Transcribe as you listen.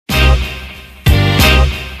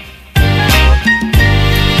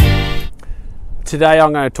Today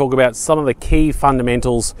I'm going to talk about some of the key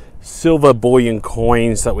fundamentals silver bullion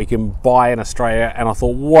coins that we can buy in Australia, and I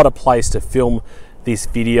thought what a place to film this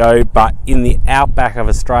video, but in the outback of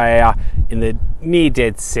Australia, in the near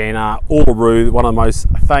dead centre, Uluru, one of the most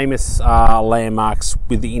famous landmarks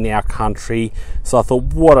within our country. So I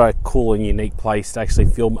thought what a cool and unique place to actually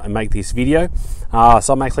film and make this video.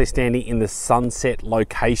 So I'm actually standing in the sunset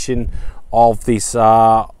location of this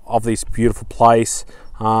beautiful place.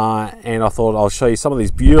 And I thought I'll show you some of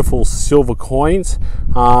these beautiful silver coins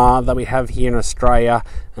that we have here in Australia,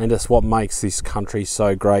 and just what makes this country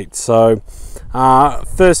so great. So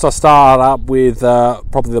first I'll start up with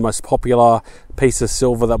probably the most popular piece of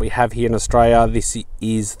silver that we have here in Australia. This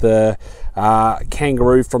is the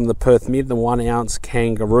Kangaroo from the Perth Mint, the 1 ounce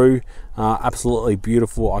Kangaroo. Absolutely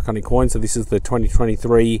beautiful, iconic coin. So this is the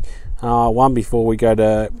 2023 one before we go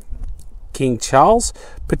to King Charles,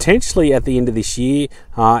 potentially at the end of this year,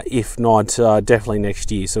 if not definitely next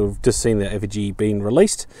year. So we've just seen the effigy being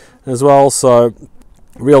released as well. So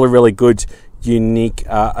really good, unique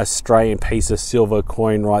Australian piece of silver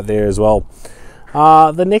coin right there as well.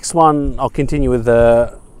 The next one, I'll continue with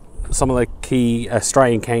some of the key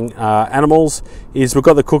Australian animals, is we've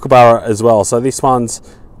got the Kookaburra as well. So this one's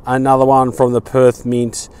another one from the Perth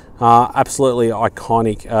Mint, absolutely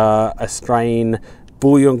iconic Australian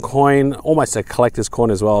bullion coin, almost a collector's coin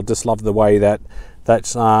as well. Just love the way that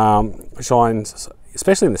shines,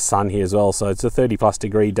 especially in the sun here as well. So it's a 30+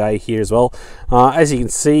 degree day here as well. As you can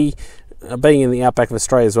see, being in the outback of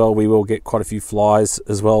Australia as well, we will get quite a few flies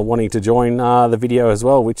as well wanting to join the video as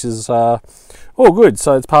well, which is all good.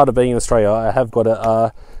 So it's part of being in Australia. I have got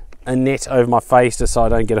a net over my face just so I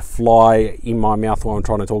don't get a fly in my mouth while I'm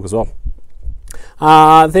trying to talk as well.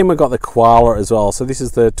 Then we've got the Koala as well. So this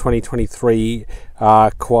is the 2023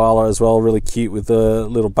 Koala as well, really cute with the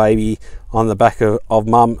little baby on the back of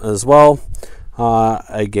mum as well,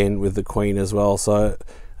 again with the Queen as well. So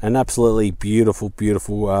an absolutely beautiful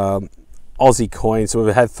Aussie coin. So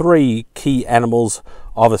we've had 3 key animals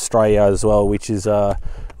of Australia as well, which is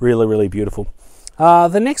really beautiful.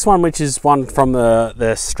 The next one, which is one from the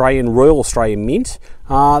Royal Australian Mint.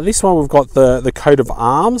 This one we've got the Coat of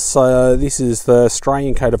Arms. So this is the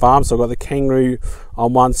Australian Coat of Arms. So I've got the kangaroo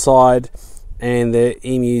on one side and the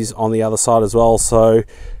emus on the other side as well. So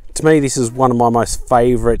to me, this is one of my most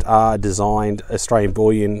favourite designed Australian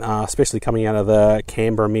bullion, especially coming out of the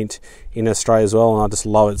Canberra Mint in Australia as well. And I just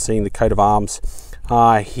love it, seeing the Coat of Arms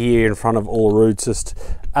here in front of Uluru. It's just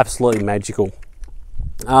absolutely magical.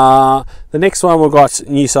 The next one we've got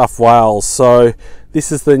New South Wales. So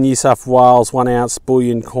this is the New South Wales 1 ounce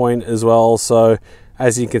bullion coin as well. So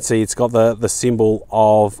as you can see, it's got the symbol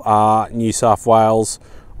of New South Wales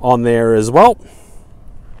on there as well.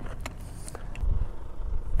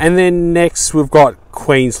 And then next we've got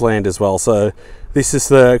Queensland as well. So this is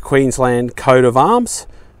the Queensland Coat of Arms,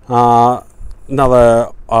 another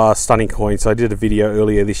stunning coin. So I did a video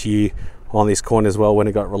earlier this year on this coin as well when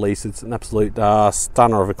it got released. It's an absolute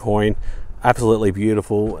stunner of a coin, absolutely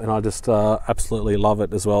beautiful, and I just absolutely love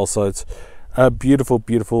it as well. So it's a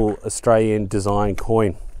beautiful Australian design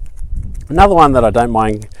coin. Another one that I don't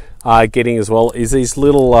mind getting as well is these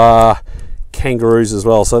little kangaroos as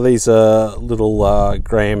well. So these are little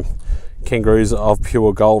gram kangaroos of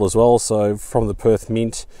pure gold as well. So from the Perth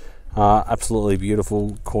Mint, absolutely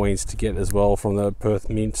beautiful coins to get as well from the Perth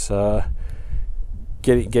Mint.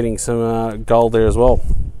 Getting some gold there as well.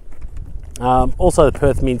 Also, the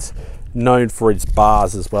Perth Mint's known for its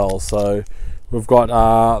bars as well. So we've got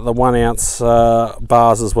the 1 ounce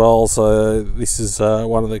bars as well. So this is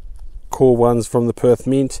one of the core ones from the Perth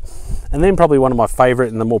Mint. And then probably one of my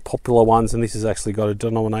favourite and the more popular ones, and this has actually got a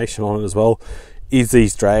denomination on it as well, is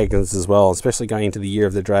these dragons as well. Especially going into the year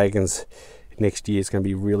of the dragons next year, it's going to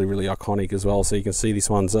be really iconic as well. So you can see this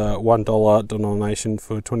one's a $1 denomination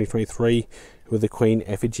for 2023 with the Queen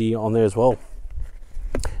effigy on there as well.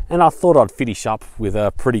 And I thought I'd finish up with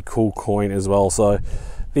a pretty cool coin as well. So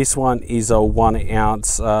this one is a 1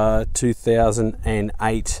 ounce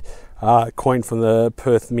 2008 coin from the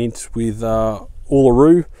Perth Mint with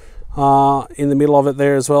Uluru in the middle of it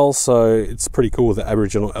there as well. So it's pretty cool with the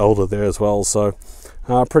Aboriginal elder there as well. So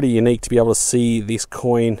pretty unique to be able to see this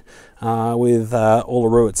coin with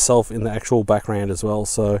Uluru itself in the actual background as well.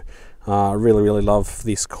 So really love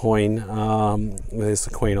this coin. There's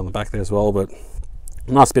the Queen on the back there as well, but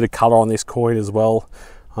nice bit of colour on this coin as well.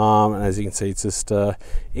 And as you can see, it's just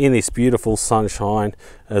in this beautiful sunshine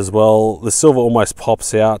as well. The silver almost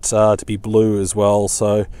pops out to be blue as well,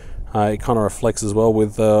 so it kind of reflects as well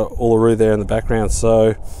with Uluru there in the background.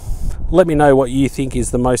 So let me know what you think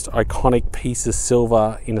is the most iconic piece of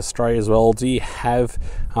silver in Australia as well. Do you have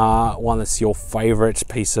one that's your favourite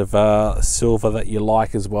piece of silver that you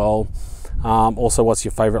like as well? Also, what's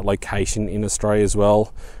your favourite location in Australia as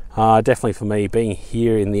well? Definitely for me, being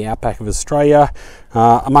here in the outback of Australia,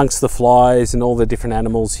 amongst the flies and all the different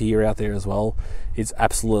animals here out there as well, it's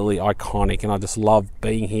absolutely iconic, and I just love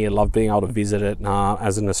being here, love being able to visit it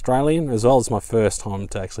as an Australian, as well as my first time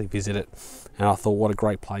to actually visit it. And I thought, what a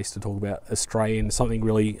great place to talk about Australian, something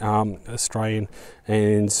really Australian,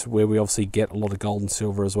 and where we obviously get a lot of gold and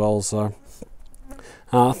silver as well. So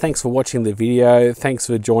thanks for watching the video, thanks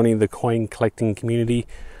for joining the coin collecting community.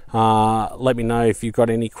 Let me know if you've got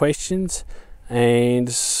any questions, and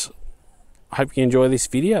I hope you enjoy this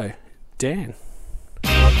video. Dan.